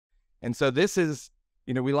And so this is,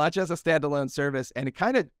 we launched as a standalone service, and it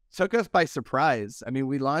kind of took us by surprise. I mean,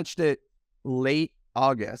 we launched it late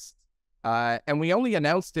August, and we only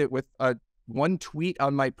announced it with one tweet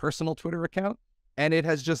on my personal Twitter account, and it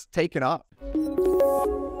has just taken off.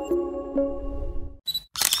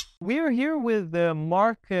 We are here with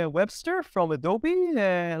Mark Webster from Adobe.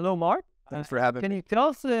 Hello, Mark. Thanks for having me. Can you tell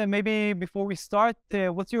us, maybe before we start,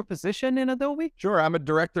 what's your position in Adobe? Sure. I'm a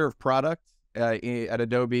director of product at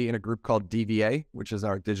Adobe in a group called DVA, which is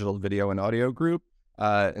our digital video and audio group.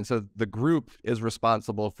 And so the group is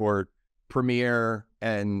responsible for Premiere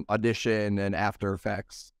and Audition and After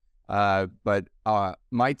Effects. But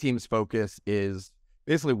my team's focus is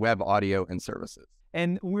basically web audio and services.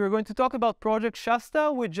 And we're going to talk about Project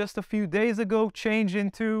Shasta, which just a few days ago changed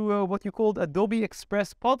into what you called Adobe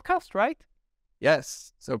Express Podcast, right?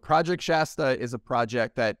 Yes. So Project Shasta is a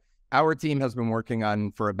project that our team has been working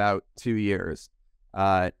on for about 2 years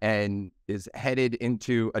and is headed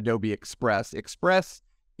into Adobe Express. Express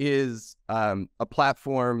is a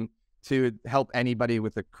platform to help anybody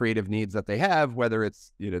with the creative needs that they have, whether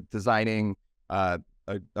it's designing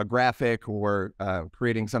a graphic or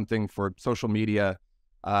creating something for social media.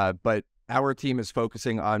 But our team is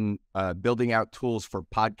focusing on building out tools for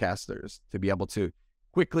podcasters to be able to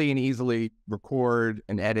quickly and easily record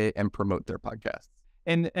and edit and promote their podcasts.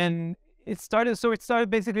 And it started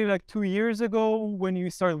basically like 2 years ago when you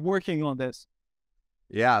started working on this.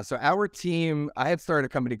 Yeah. So our team, I had started a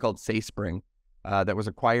company called SaySpring that was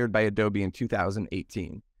acquired by Adobe in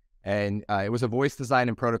 2018. And it was a voice design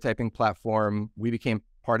and prototyping platform. We became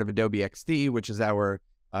part of Adobe XD, which is our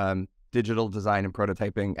digital design and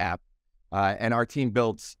prototyping app. And our team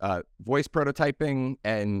built voice prototyping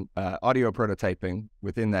and audio prototyping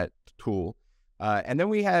within that tool. And then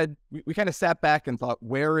we kind of sat back and thought,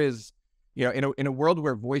 where is, in a world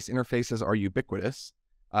where voice interfaces are ubiquitous,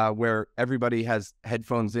 where everybody has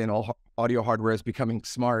headphones in, all audio hardware is becoming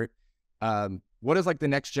smart, what does like the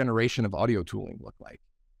next generation of audio tooling look like?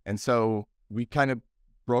 And so we kind of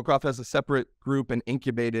broke off as a separate group and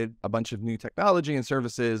incubated a bunch of new technology and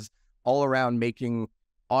services all around making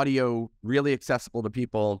audio really accessible to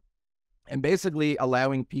people and basically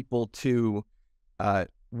allowing people to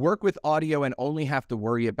work with audio and only have to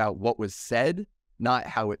worry about what was said, not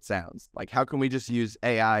how it sounds. Like, how can we just use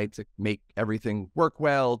AI to make everything work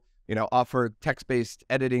well, offer text-based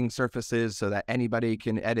editing surfaces so that anybody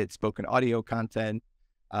can edit spoken audio content.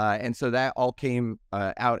 And so that all came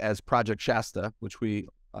out as Project Shasta, which we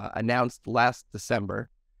announced last December.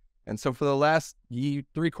 And so for the last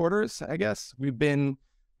 3 quarters, I guess, we've been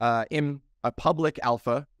in a public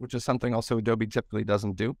alpha, which is something also Adobe typically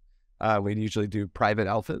doesn't do. We usually do private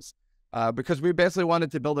alphas because we basically wanted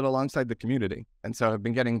to build it alongside the community. And so I've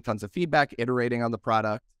been getting tons of feedback, iterating on the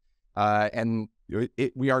product. And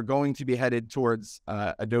we are going to be headed towards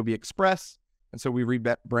Adobe Express. And so we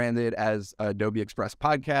rebranded as Adobe Express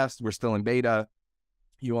Podcast. We're still in beta.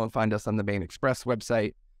 You won't find us on the main Express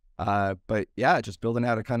website. But yeah, just building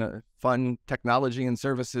out a kind of fun technology and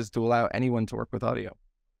services to allow anyone to work with audio.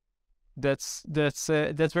 That's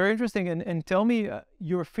very interesting. And tell me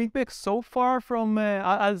your feedback so far from,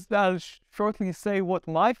 I'll shortly say what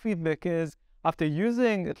my feedback is after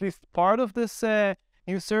using at least part of this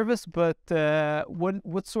new service, but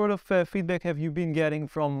what sort of feedback have you been getting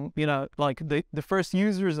from like the first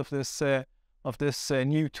users of this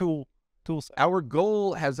new tools? Our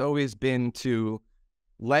goal has always been to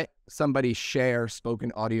let somebody share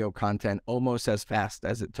spoken audio content almost as fast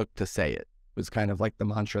as it took to say it. Was kind of like the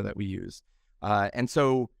mantra that we use. And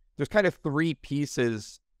so there's kind of 3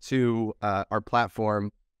 pieces to our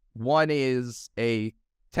platform. One is a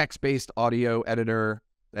text-based audio editor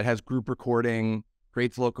that has group recording,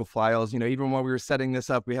 creates local files. Even while we were setting this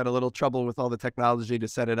up, we had a little trouble with all the technology to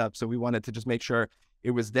set it up. So we wanted to just make sure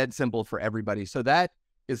it was dead simple for everybody. So that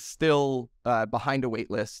is still behind a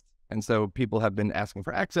wait list. And so people have been asking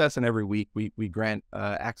for access, and every week we grant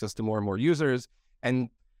access to more and more users. And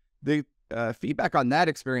the feedback on that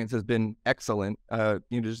experience has been excellent.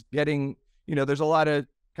 Just getting, there's a lot of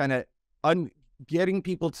kind of getting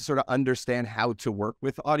people to sort of understand how to work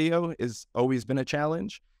with audio has always been a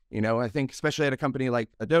challenge. I think especially at a company like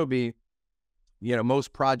Adobe,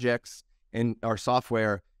 most projects in our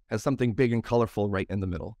software has something big and colorful right in the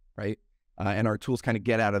middle, right? And our tools kind of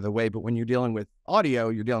get out of the way. But when you're dealing with audio,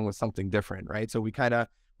 you're dealing with something different, right? So we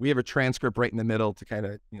have a transcript right in the middle to kind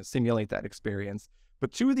of simulate that experience.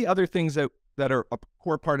 But 2 of the other things that are a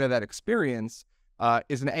core part of that experience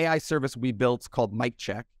is an AI service we built called Mic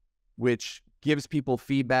Check, which gives people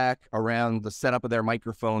feedback around the setup of their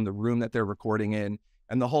microphone, the room that they're recording in.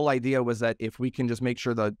 And the whole idea was that if we can just make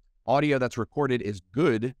sure the audio that's recorded is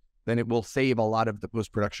good, then it will save a lot of the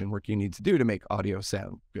post-production work you need to do to make audio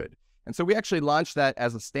sound good. And so we actually launched that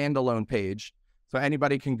as a standalone page. So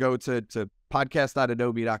anybody can go to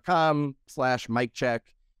podcast.adobe.com/mic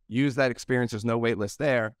check, use that experience. There's no wait list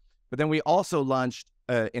there. But then we also launched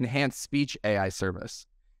an enhanced speech AI service.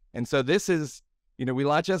 And so this is, we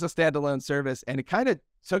launched as a standalone service, and it kind of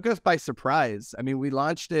took us by surprise. I mean, we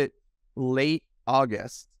launched it late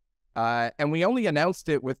August, and we only announced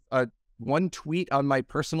it with one tweet on my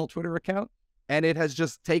personal Twitter account, and it has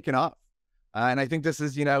just taken off. And I think this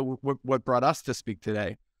is, what brought us to speak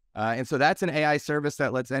today. And so that's an AI service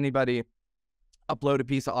that lets anybody upload a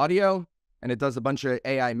piece of audio, and it does a bunch of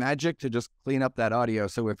AI magic to just clean up that audio.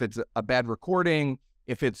 So if it's a bad recording,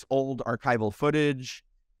 if it's old archival footage.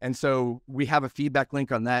 And so we have a feedback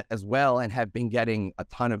link on that as well, and have been getting a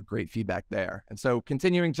ton of great feedback there. And so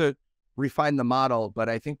continuing to refine the model, but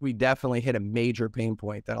I think we definitely hit a major pain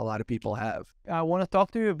point that a lot of people have. I want to talk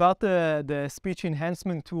to you about the speech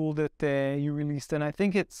enhancement tool that you released. And I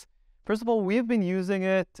think it's, first of all, we've been using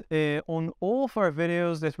it on all of our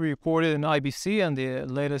videos that we recorded in IBC and the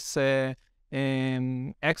latest expo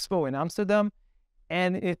in Amsterdam.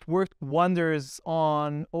 And it worked wonders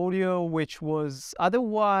on audio, which was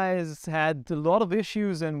otherwise had a lot of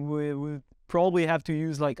issues, and we would probably have to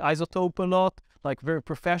use like Isotope a lot, like very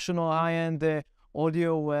professional high-end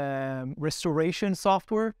audio restoration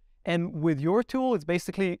software. And with your tool, it's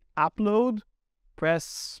basically upload,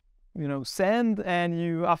 press, send, and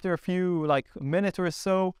you, after a few, like a minute or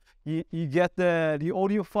so, you get the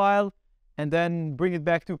audio file, and then bring it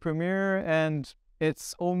back to Premiere, and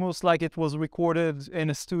it's almost like it was recorded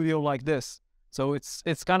in a studio like this. So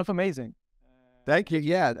it's kind of amazing. Thank you.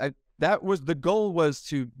 Yeah, that was the goal, was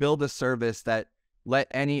to build a service that let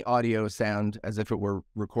any audio sound as if it were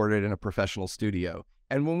recorded in a professional studio.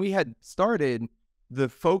 And when we had started, the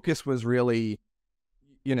focus was really,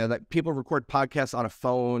 that people record podcasts on a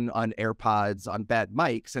phone, on AirPods, on bad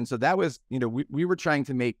mics. And so that was, we were trying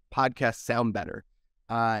to make podcasts sound better.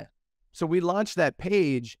 So we launched that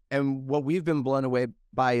page, and what we've been blown away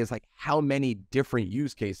by is like how many different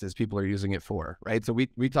use cases people are using it for, right? So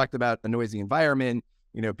we talked about a noisy environment.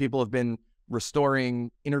 People have been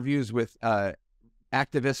restoring interviews with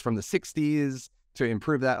activists from the 60s to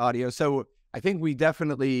improve that audio. So I think we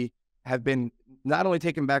definitely have been not only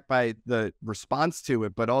taken back by the response to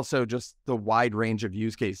it, but also just the wide range of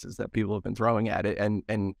use cases that people have been throwing at it,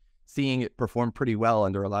 and seeing it perform pretty well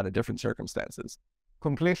under a lot of different circumstances.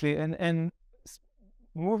 Completely. And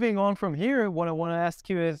moving on from here, what I want to ask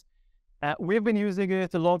you is, we've been using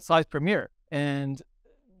it alongside Premiere. And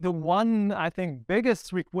the one, I think,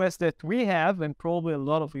 biggest request that we have, and probably a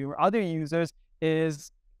lot of your other users,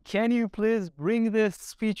 is, can you please bring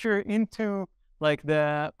this feature into like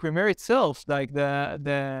the Premiere itself, like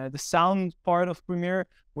the sound part of Premiere,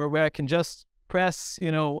 where I can just press,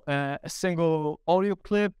 a single audio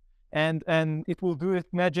clip, and it will do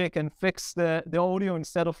its magic and fix the audio,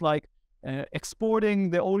 instead of like exporting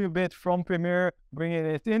the audio bit from Premiere, bringing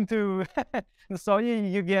it into. So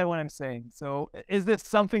you get what I'm saying. So is this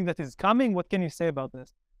something that is coming? What can you say about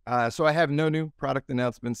this? So I have no new product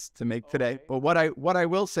announcements to make today. But what I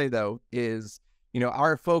will say though is,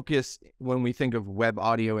 our focus when we think of web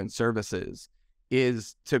audio and services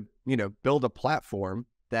is to, build a platform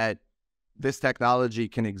that this technology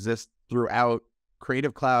can exist throughout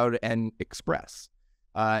Creative Cloud and Express.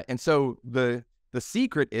 And so the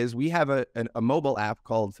secret is we have a mobile app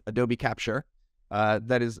called Adobe Capture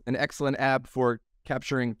that is an excellent app for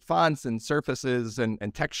capturing fonts and surfaces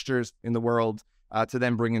and textures in the world to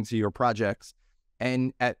then bring into your projects.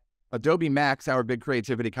 And at Adobe Max, our big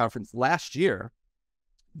creativity conference last year,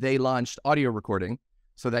 they launched audio recording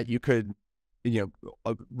so that you could,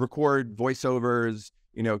 record voiceovers,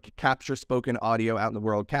 capture spoken audio out in the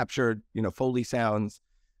world, capture, Foley sounds.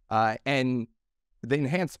 And the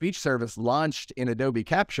enhanced speech service launched in Adobe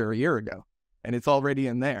Capture a year ago, and it's already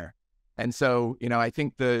in there. And so, I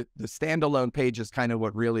think the standalone page is kind of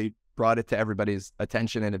what really brought it to everybody's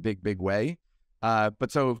attention in a big, big way.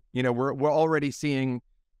 But so, we're already seeing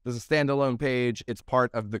there's a standalone page. It's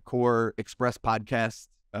part of the core Express podcast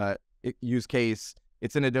use case.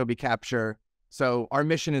 It's in Adobe Capture. So our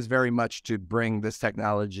mission is very much to bring this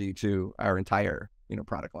technology to our entire,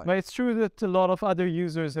 product line. But it's true that a lot of other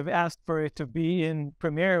users have asked for it to be in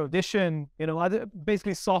Premiere, Audition, other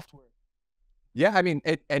basically software. Yeah, I mean,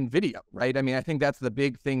 and video, right? I mean, I think that's the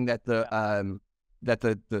big thing that the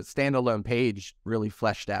standalone page really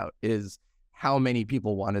fleshed out, is how many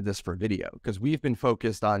people wanted this for video, because we've been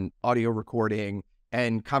focused on audio recording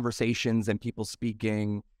and conversations and people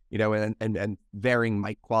speaking, and varying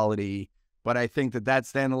mic quality. But I think that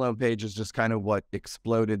standalone page is just kind of what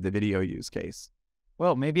exploded the video use case.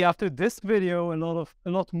 Well, maybe after this video, a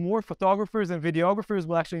lot more photographers and videographers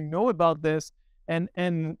will actually know about this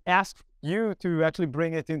and ask you to actually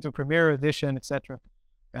bring it into Premiere Edition, etc.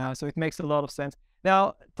 So it makes a lot of sense.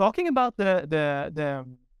 Now, talking about the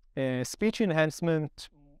speech enhancement,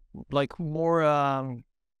 like more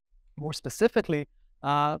specifically,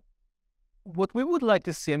 what we would like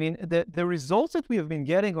to see, I mean, the results that we have been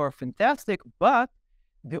getting are fantastic, but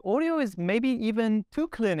the audio is maybe even too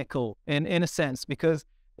clinical in a sense, because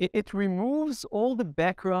it removes all the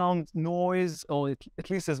background noise, or at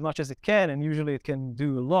least as much as it can, and usually it can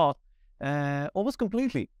do a lot, almost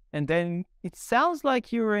completely. And then it sounds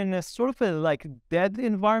like you're in a sort of a like dead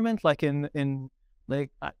environment, like in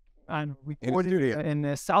like I'm recording in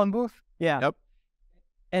a sound booth. Yeah. Yep.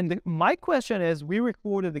 And my question is, we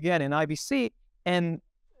recorded again in IBC, and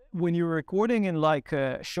when you're recording in like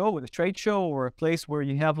a show, a trade show, or a place where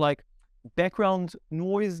you have like background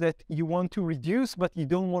noise that you want to reduce, but you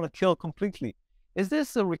don't want to kill completely, is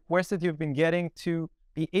this a request that you've been getting to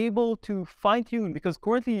be able to fine tune? Because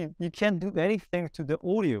currently you can't do anything to the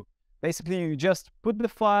audio. Basically, you just put the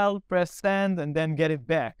file, press send, and then get it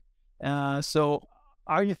back. So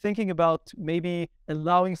are you thinking about maybe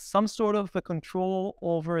allowing some sort of a control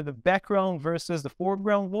over the background versus the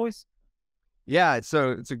foreground voice? Yeah,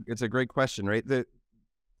 so it's a great question, right?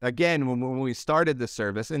 Again, when we started this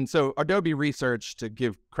service, and so Adobe Research, to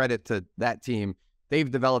give credit to that team, they've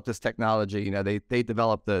developed this technology. You know, they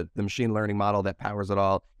developed the machine learning model that powers it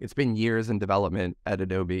all. It's been years in development at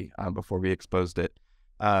Adobe before we exposed it.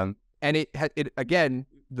 And it again,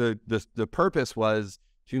 the purpose was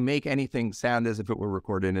to make anything sound as if it were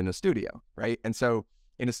recorded in a studio, right? And so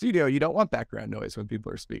in a studio, you don't want background noise when people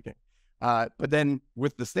are speaking. But then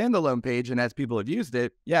with the standalone page, and as people have used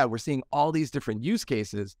it, yeah, we're seeing all these different use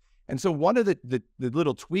cases. And so one of the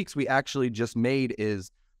little tweaks we actually just made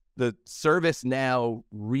is the service now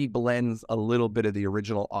reblends a little bit of the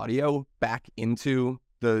original audio back into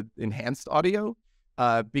the enhanced audio,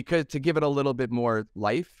 because to give it a little bit more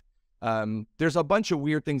life. There's a bunch of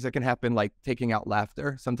weird things that can happen, like taking out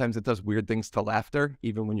laughter. Sometimes it does weird things to laughter,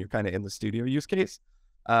 even when you're kind of in the studio use case.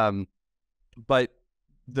 But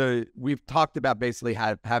we've talked about basically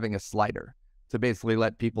having a slider to basically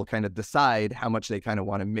let people kind of decide how much they kind of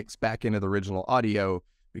want to mix back into the original audio,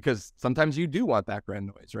 because sometimes you do want background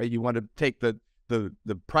noise, right? You want to take the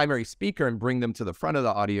primary speaker and bring them to the front of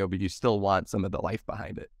the audio, but you still want some of the life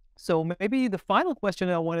behind it. So maybe the final question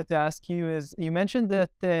I wanted to ask you is, you mentioned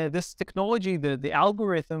that this technology, the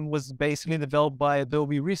algorithm, was basically developed by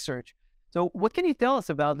Adobe Research. So what can you tell us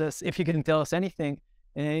about this, if you can tell us anything,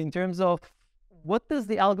 in terms of what does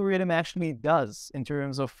the algorithm actually does, in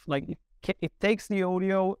terms of like, it takes the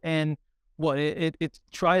audio and what it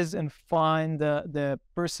tries and find the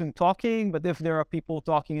person talking, but if there are people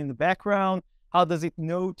talking in the background, how does it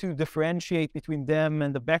know to differentiate between them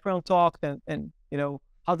and the background talk, and you know,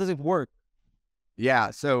 how does it work?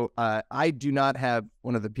 Yeah, so I do not have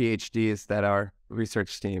one of the PhDs that our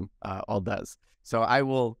research team all does. So I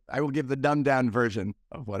will give the dumbed down version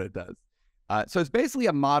of what it does. So it's basically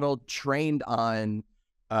a model trained on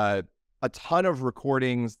a ton of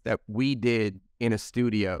recordings that we did in a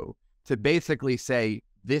studio to basically say,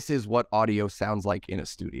 this is what audio sounds like in a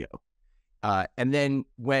studio. And then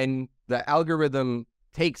when the algorithm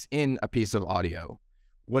takes in a piece of audio,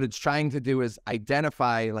 what it's trying to do is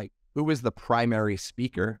identify like who is the primary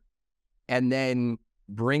speaker, and then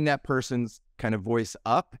bring that person's kind of voice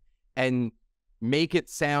up and make it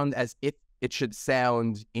sound as if it should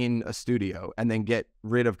sound in a studio, and then get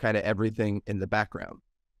rid of kind of everything in the background.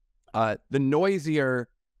 The noisier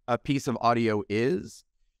a piece of audio is,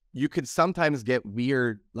 you could sometimes get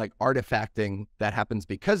weird like artifacting that happens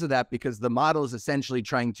because of that, because the model is essentially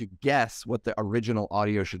trying to guess what the original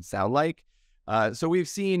audio should sound like. So we've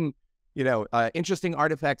seen, you know, interesting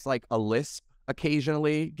artifacts like a lisp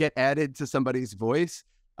occasionally get added to somebody's voice,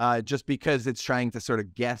 just because it's trying to sort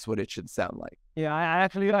of guess what it should sound like. Yeah,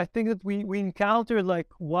 I think that we encountered like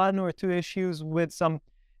one or two issues with some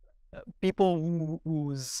people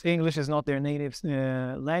whose English is not their native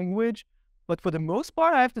language. But for the most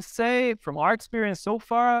part, I have to say, from our experience so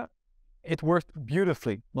far, it worked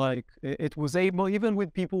beautifully. Like it was able, even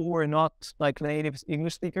with people who are not like native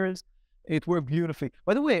English speakers, it worked beautifully.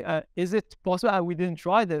 By the way, is it possible, we didn't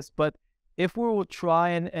try this, but if we will try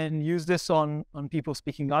and use this on people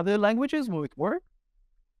speaking other languages, will it work?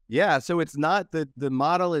 Yeah, so it's not, the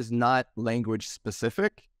model is not language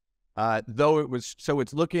specific, though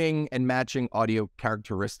it's looking and matching audio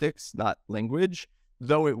characteristics, not language,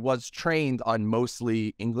 though it was trained on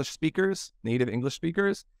mostly English speakers, native English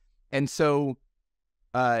speakers. And so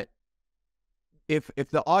if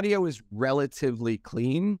the audio is relatively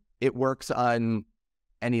clean, it works on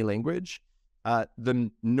any language.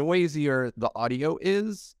 The noisier the audio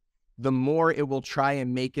is, the more it will try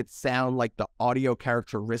and make it sound like the audio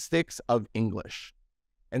characteristics of English.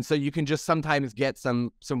 And so you can just sometimes get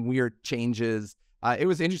some weird changes. It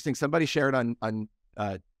was interesting. Somebody shared on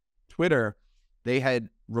Twitter, they had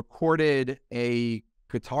recorded a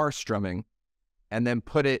guitar strumming and then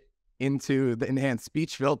put it into the enhanced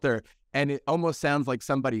speech filter, and it almost sounds like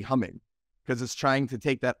somebody humming because it's trying to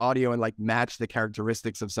take that audio and like match the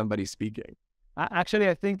characteristics of somebody speaking. Actually,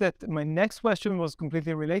 I think that my next question was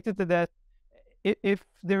completely related to that. If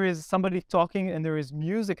there is somebody talking and there is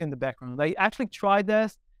music in the background, I actually tried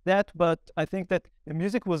that, but I think that the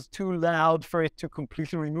music was too loud for it to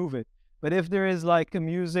completely remove it. But if there is like a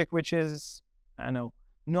music which is, I don't know,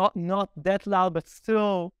 not that loud, but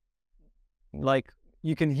still like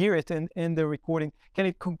you can hear it in the recording, can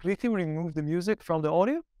it completely remove the music from the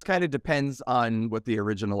audio? It kind of depends on what the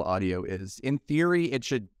original audio is. In theory, it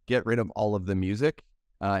should get rid of all of the music.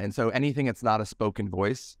 And so anything that's not a spoken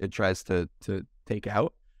voice, it tries to take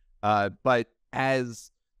out. But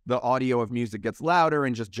as the audio of music gets louder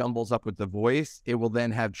and just jumbles up with the voice, it will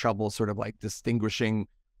then have trouble sort of like distinguishing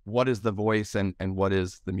what is the voice and what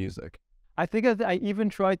is the music. I think I even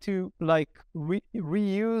tried to like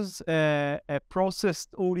reuse a processed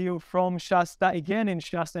audio from Shasta again in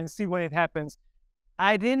Shasta and see what it happens.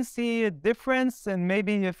 I didn't see a difference, and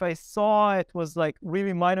maybe if I saw, it was like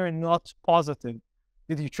really minor and not positive.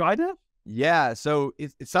 Did you try that? Yeah, so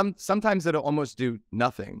sometimes it'll almost do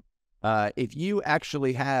nothing. If you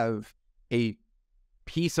actually have a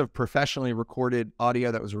piece of professionally recorded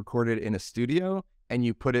audio that was recorded in a studio and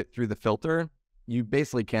you put it through the filter, you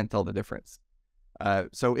basically can't tell the difference.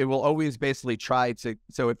 So it will always basically try to,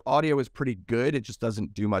 so if audio is pretty good, it just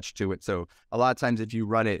doesn't do much to it. So a lot of times if you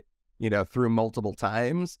run it, through multiple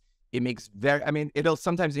times, it makes it'll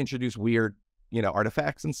sometimes introduce weird,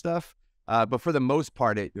 artifacts and stuff. But for the most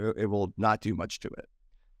part, it will not do much to it.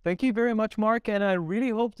 Thank you very much, Mark. And I really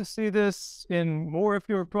hope to see this in more of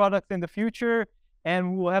your products in the future.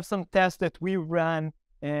 And we'll have some tests that we ran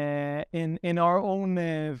in our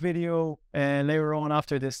own video later on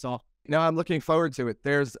after this talk. I'm looking forward to it.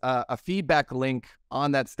 There's a feedback link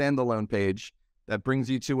on that standalone page that brings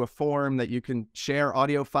you to a form that you can share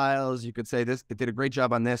audio files. You could say it did a great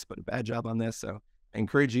job on this, but a bad job on this. So I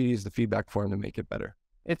encourage you to use the feedback form to make it better.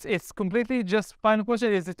 It's completely just final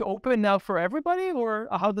question. Is it open now for everybody, or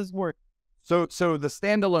how does it work? So the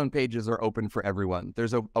standalone pages are open for everyone.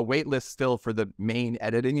 There's a wait list still for the main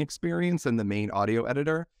editing experience and the main audio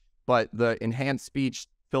editor, but the enhanced speech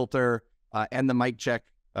filter and the mic check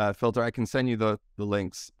filter, I can send you the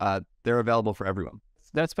links. They're available for everyone.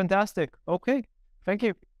 That's fantastic. Okay. Thank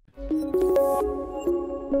you.